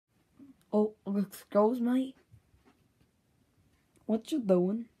Excuse me? What you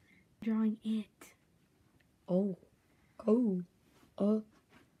doing? Drawing it. Oh, cool.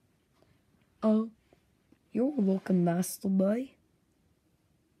 You're looking nice today.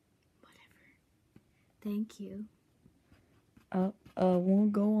 Whatever. Thank you. Wanna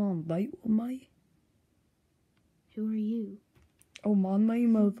go on a date with me? Who are you? Oh, my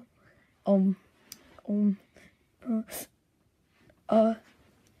name is,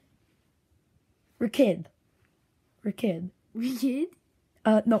 Rickid. Rickid. Rickid?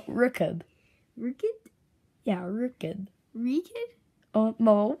 No, Rickid. Rickid? Yeah, Rickid. Rickid?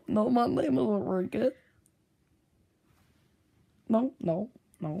 No, my name isn't Rickid. No,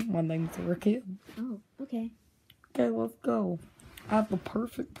 my name's Rickid. Oh, okay. Okay, let's go. I have the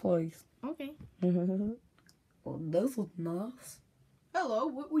perfect place. Okay. Well, this is nice. Hello,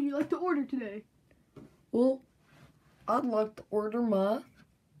 what would you like to order today? Well, I'd like to order my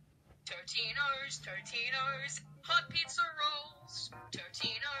Totino's, hot pizza rolls.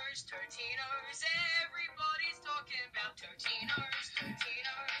 Totino's, everybody's talking about Totino's,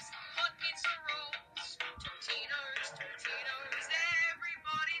 hot pizza rolls. Totino's,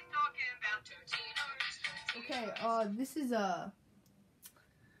 everybody's talking about Totino's. Okay, this is a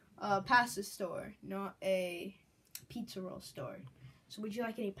pasta store, not a pizza roll store. So would you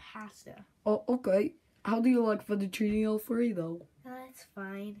like any pasta? Oh, okay. How do you like fettuccine alfredo? That's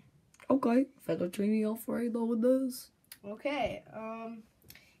fine. Okay, fettuccine alfredo it is. Okay,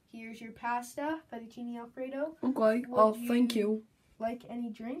 here's your pasta, fettuccine alfredo. Okay, thank you. Like any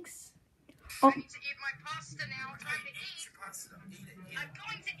drinks? I'm going to eat my pasta now. Time to eat. Your pasta. Eat it. I'm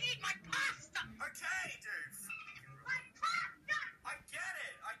going to eat my pasta. Okay, dude. My pasta. I get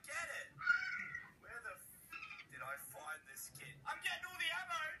it. Where the did I find this kid? I'm getting all the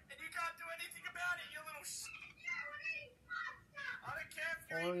ammo, and you can't do anything about it, you little I don't care if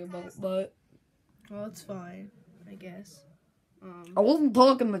you're Sorry eating about pasta. that. Well, it's fine, I guess. I wasn't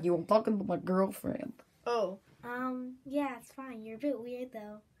talking to you, I'm talking to my girlfriend. Oh. Yeah, it's fine. You're a bit weird,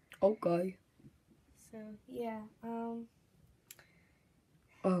 though. Okay. So, yeah,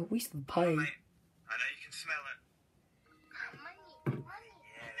 We should pay. Mate, I know you can smell it. Money.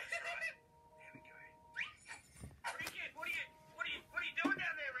 Yeah, that's right. There we go. Ree kid, what are you doing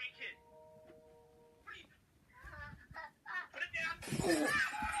down there, Ree kid? Put it down.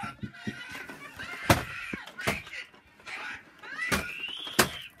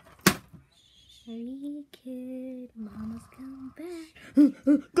 Hey, kid, Mama's come back.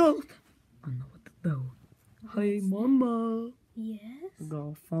 Go! I know what to do. Hey, Mama. Yes? I got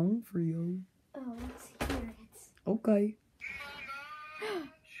a phone for you. Oh, let's hear it. Okay.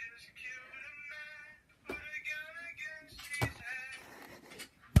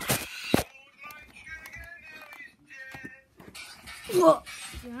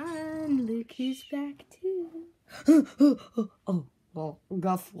 John, look who's back, too. Oh, well,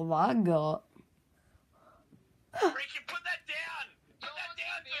 guess what I got? Ree kid, put that down. Do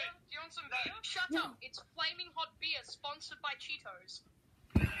you want some beer? Shut up. It's flaming hot beer sponsored by Cheetos.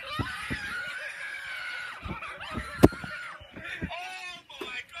 Oh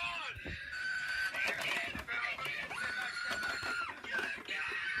my god!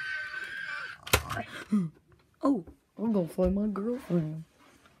 Oh, I'm gonna find my girlfriend.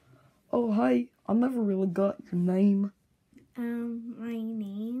 Oh, hi. I never really got your name. My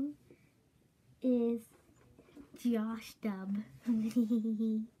name is Josh Dub.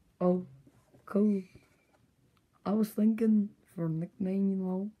 Oh, cool. I was thinking for a nickname, you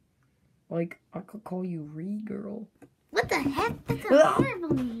know, like I could call you Ree Girl. What the heck? That's a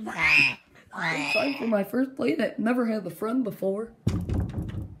horrible name. It's time for my first date. I never had a friend before.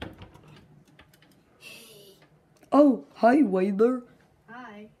 Oh, hi, waiter.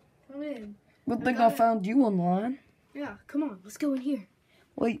 Hi. Come in. Good thing I found you online. Yeah, come on. Let's go in here.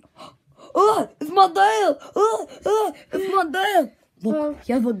 Wait. It's my dad! It's my dad! Look,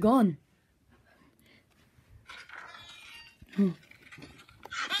 he has a gun. Sorry,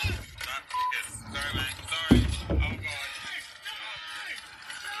 mate. Sorry. Oh,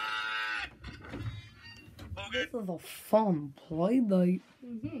 God. This is a fun play date.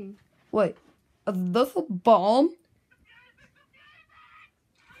 Mm-hmm. Wait, is this a bomb?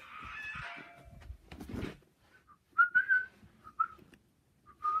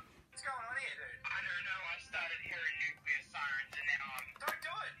 What's going on here, dude? I don't know. I started hearing nuclear sirens and now I'm... Don't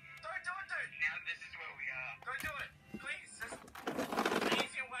do it! Don't do it, dude! Now this is where we are. Don't do it! Please, there's an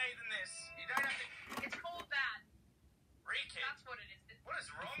easier way than this. You don't have to... It's called that. Ree kid, That's what it is. what is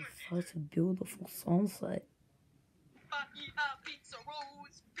wrong with you? Such a beautiful sunset.